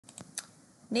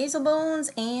nasal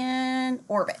bones and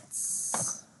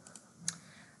orbits.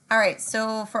 All right,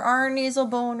 so for our nasal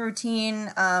bone routine,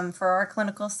 for our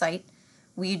clinical site,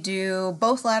 we do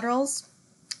both laterals,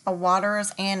 a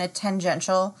waters, and a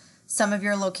tangential. Some of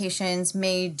your locations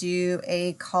may do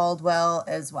a Caldwell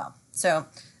as well. So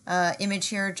image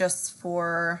here just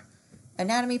for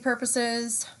anatomy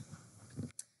purposes.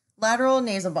 Lateral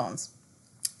nasal bones.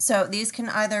 So these can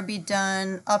either be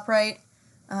done upright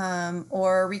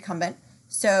or recumbent.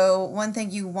 So one thing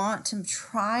you want to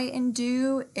try and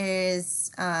do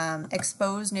is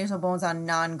expose nasal bones on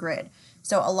non-grid.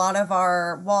 So a lot of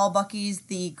our wall buckies,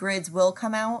 the grids will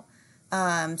come out.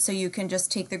 So you can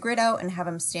just take the grid out and have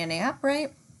them standing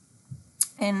upright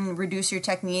and reduce your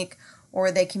technique, or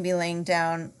they can be laying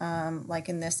down like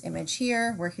in this image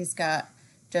here where he's got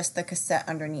just the cassette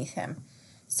underneath him.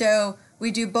 So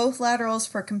we do both laterals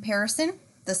for comparison.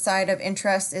 The side of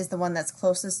interest is the one that's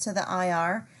closest to the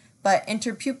IR, but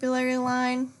interpupillary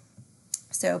line,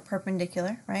 so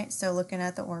perpendicular, right? So looking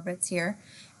at the orbits here.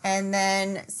 And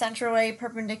then central ray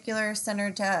perpendicular,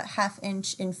 centered to 1/2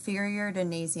 inch inferior to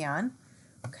nasion,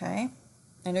 okay?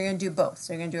 And you're gonna do both.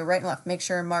 So you're gonna do a right and left. Make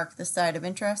sure and mark the side of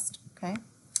interest, okay?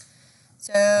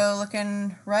 So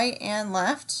looking right and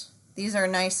left, these are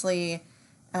nicely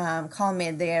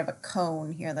collimated. They have a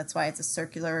cone here. That's why it's a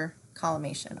circular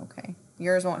collimation, okay?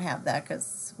 Yours won't have that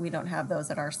because we don't have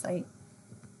those at our site.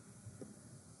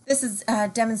 This is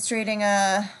demonstrating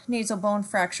a nasal bone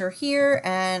fracture here,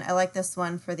 and I like this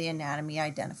one for the anatomy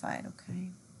identified,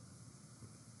 okay?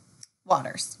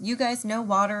 Waters. You guys know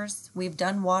waters. We've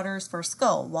done waters for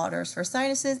skull, waters for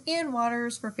sinuses, and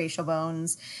waters for facial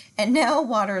bones, and now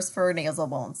waters for nasal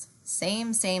bones.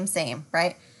 Same,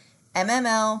 right?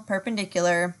 MML,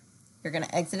 perpendicular. You're going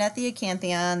to exit at the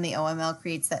acanthion. The OML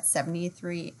creates that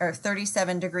 73 or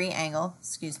 37-degree angle.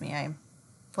 Excuse me, I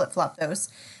flip-flop those.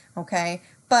 Okay,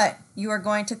 but you are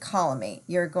going to collimate.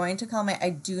 You're going to collimate. I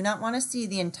do not want to see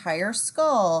the entire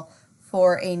skull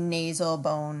for a nasal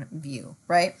bone view,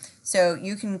 right? So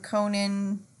you can cone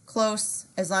in close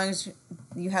as long as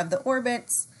you have the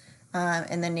orbits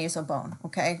and the nasal bone,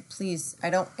 okay? Please,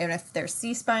 and if there's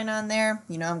C-spine on there,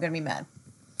 you know I'm going to be mad.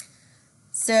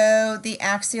 So the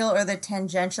axial or the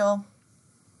tangential.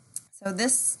 So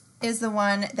this is the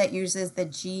one that uses the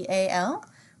GAL.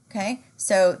 Okay,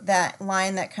 so that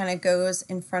line that kind of goes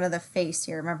in front of the face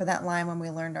here. Remember that line when we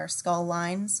learned our skull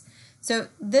lines? So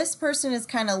this person is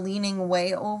kind of leaning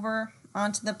way over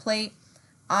onto the plate.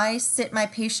 I sit my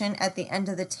patient at the end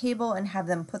of the table and have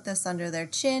them put this under their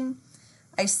chin.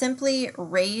 I simply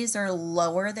raise or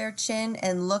lower their chin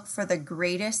and look for the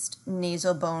greatest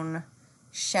nasal bone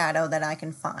shadow that I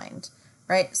can find,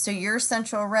 right? So your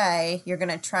central ray, you're going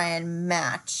to try and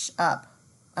match up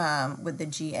with the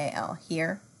GAL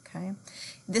here. Okay,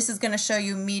 this is going to show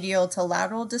you medial to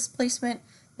lateral displacement.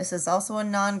 This is also a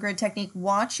non-grid technique.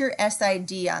 Watch your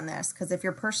SID on this, because if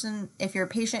your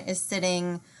patient is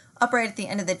sitting upright at the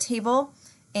end of the table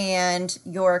and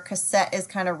your cassette is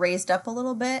kind of raised up a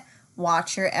little bit,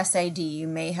 watch your SID. You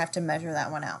may have to measure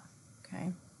that one out.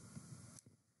 Okay.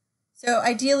 So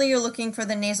ideally, you're looking for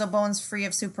the nasal bones free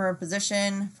of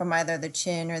superimposition from either the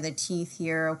chin or the teeth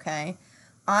here. Okay.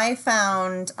 I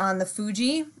found on the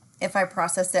Fuji, if I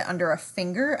process it under a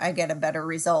finger, I get a better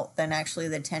result than actually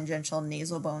the tangential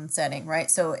nasal bone setting,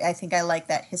 right? So I think I like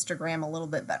that histogram a little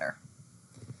bit better.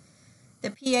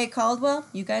 The PA Caldwell,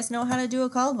 you guys know how to do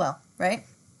a Caldwell, right?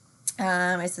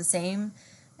 It's the same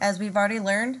as we've already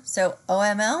learned. So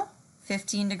OML,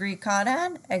 15-degree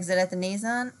caudad, exit at the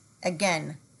nasion.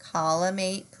 Again,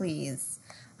 collimate, please.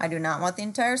 I do not want the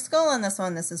entire skull on this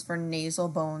one. This is for nasal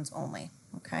bones only,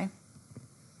 okay?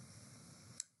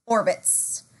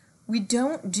 Orbits. We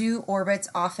don't do orbits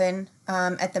often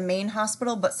at the main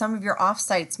hospital, but some of your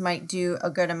offsites might do a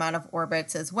good amount of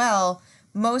orbits as well.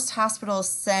 Most hospitals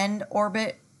send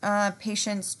orbit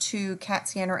patients to CAT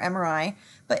scan or MRI,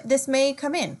 but this may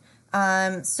come in.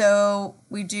 So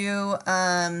we do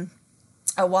a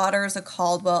waters, a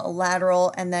Caldwell, a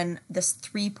lateral, and then this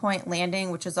 3-point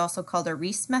landing, which is also called a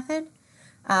Rhese method.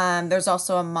 There's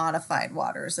also a modified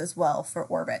waters as well for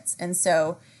orbits. And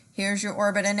so here's your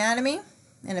orbit anatomy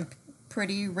in a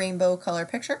pretty rainbow color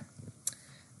picture.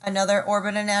 Another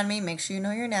orbit anatomy. Make sure you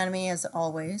know your anatomy as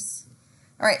always.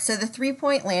 All right, so the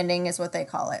 3-point landing is what they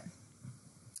call it.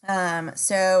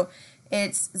 So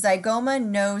it's zygoma,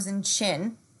 nose, and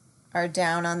chin are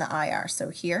down on the IR. So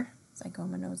here,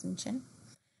 zygoma, nose, and chin.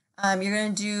 You're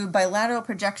going to do bilateral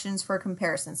projections for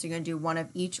comparison. So you're going to do one of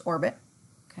each orbit.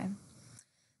 Okay.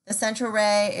 The central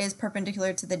ray is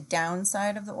perpendicular to the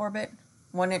downside of the orbit,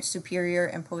 1 inch superior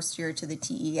and posterior to the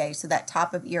TEA. So that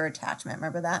top of ear attachment,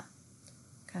 remember that?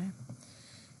 Okay.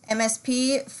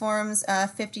 MSP forms a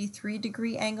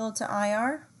 53-degree angle to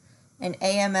IR, and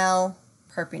AML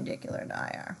perpendicular to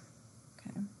IR.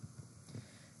 Okay.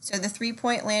 So the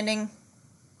 3-point landing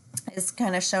is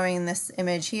kind of showing this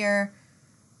image here.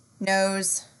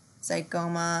 Nose,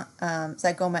 zygoma,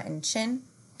 zygoma and chin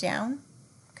down.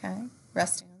 Okay,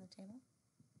 resting on the table.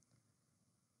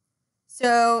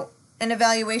 So an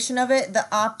evaluation of it, the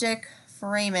optic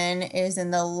foramen is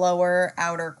in the lower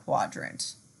outer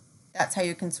quadrant. That's how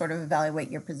you can sort of evaluate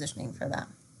your positioning for that.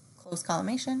 Closed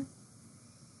collimation.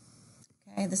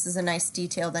 Okay, this is a nice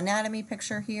detailed anatomy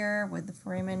picture here with the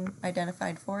foramen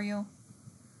identified for you.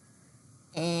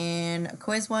 And a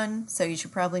quiz one, so you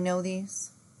should probably know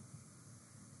these.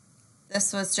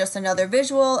 This was just another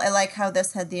visual. I like how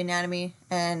this had the anatomy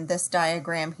and this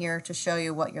diagram here to show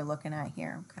you what you're looking at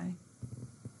here, okay?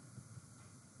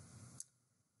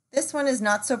 This one is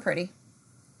not so pretty.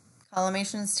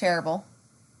 Collimation is terrible,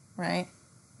 right?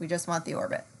 We just want the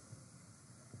orbit.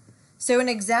 So an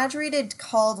exaggerated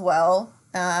Caldwell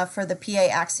for the PA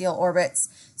axial orbits.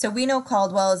 So we know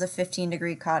Caldwell is a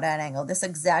 15-degree caudate angle. This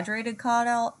exaggerated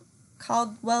Caldwell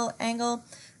angle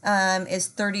is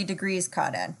 30 degrees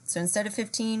caudate. So instead of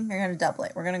 15, you're going to double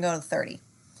it. We're going to go to 30.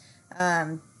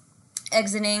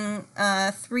 Exiting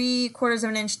 3/4 of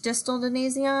an inch distal to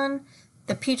nasion,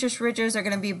 the petrous ridges are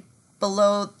going to be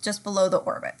just below the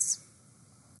orbits.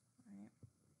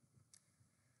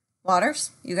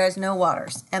 Waters, you guys know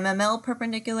waters. MML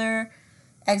perpendicular,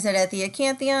 exit at the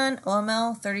acanthion,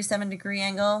 OML 37-degree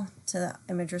angle to the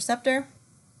image receptor.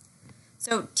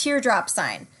 So teardrop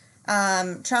sign.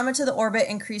 Trauma to the orbit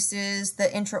increases the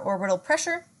intraorbital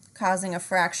pressure, causing a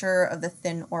fracture of the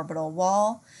thin orbital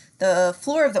wall. The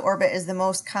floor of the orbit is the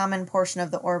most common portion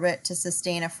of the orbit to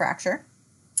sustain a fracture.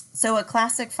 So a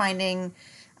classic finding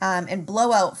in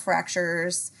blowout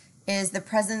fractures is the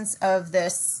presence of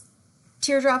this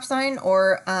teardrop sign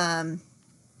or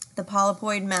the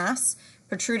polypoid mass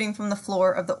protruding from the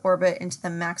floor of the orbit into the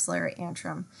maxillary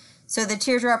antrum. So the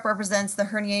teardrop represents the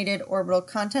herniated orbital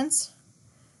contents,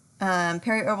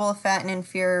 periorbital fat and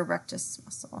inferior rectus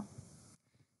muscle.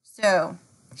 So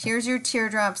here's your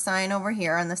teardrop sign over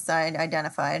here on the side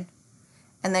identified,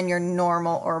 and then your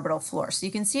normal orbital floor. So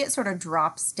you can see it sort of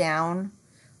drops down,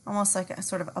 almost like a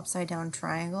sort of upside down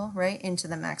triangle, right into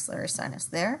the maxillary sinus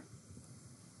there.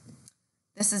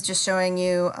 This is just showing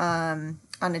you on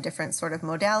a different sort of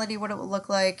modality what it will look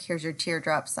like. Here's your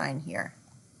teardrop sign here.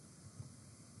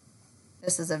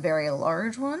 This is a very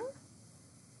large one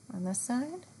on this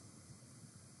side.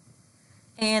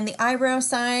 And the eyebrow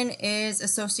sign is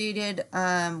associated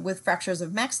with fractures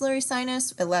of maxillary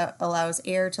sinus. It allows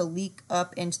air to leak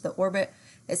up into the orbit.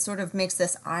 It sort of makes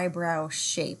this eyebrow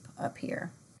shape up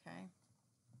here. Okay.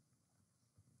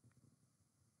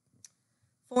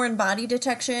 Foreign body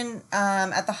detection.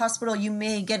 At the hospital, you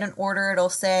may get an order. It'll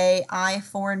say eye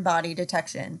foreign body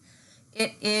detection.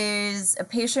 It is a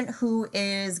patient who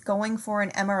is going for an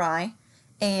MRI,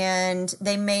 and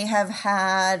they may have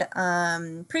had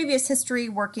previous history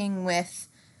working with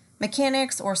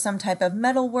mechanics or some type of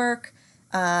metal work.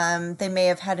 They may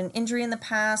have had an injury in the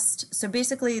past. So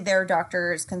basically their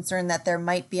doctor is concerned that there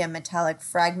might be a metallic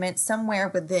fragment somewhere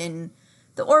within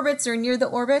the orbits or near the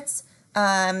orbits.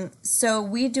 So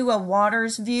we do a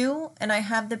Waters view, and I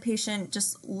have the patient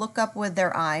just look up with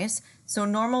their eyes. So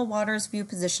normal Waters view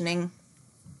positioning.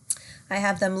 I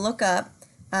have them look up.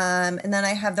 And then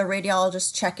I have the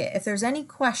radiologist check it. If there's any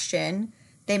question,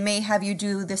 they may have you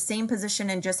do the same position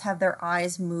and just have their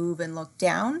eyes move and look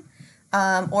down.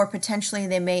 Or potentially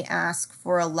they may ask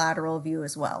for a lateral view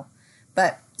as well.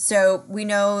 But so we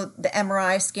know the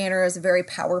MRI scanner is a very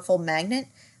powerful magnet.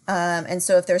 And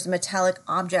so if there's a metallic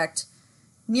object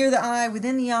near the eye,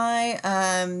 within the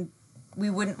eye, we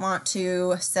wouldn't want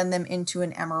to send them into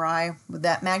an MRI with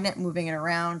that magnet moving it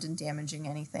around and damaging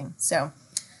anything. So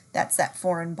that's that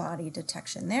foreign body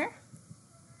detection there.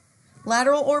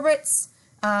 Lateral orbits.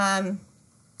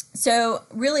 So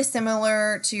really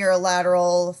similar to your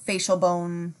lateral facial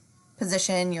bone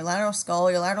position, your lateral skull,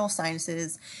 your lateral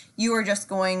sinuses. You are just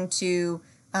going to,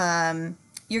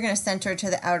 you're going to center to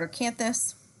the outer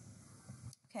canthus.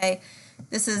 Okay,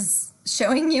 this is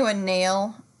showing you a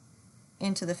nail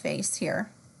into the face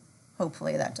here.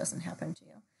 Hopefully that doesn't happen to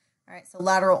you. All right, so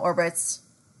lateral orbits,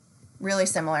 really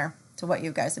similar to what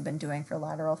you guys have been doing for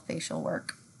lateral facial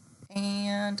work.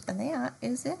 And that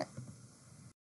is it.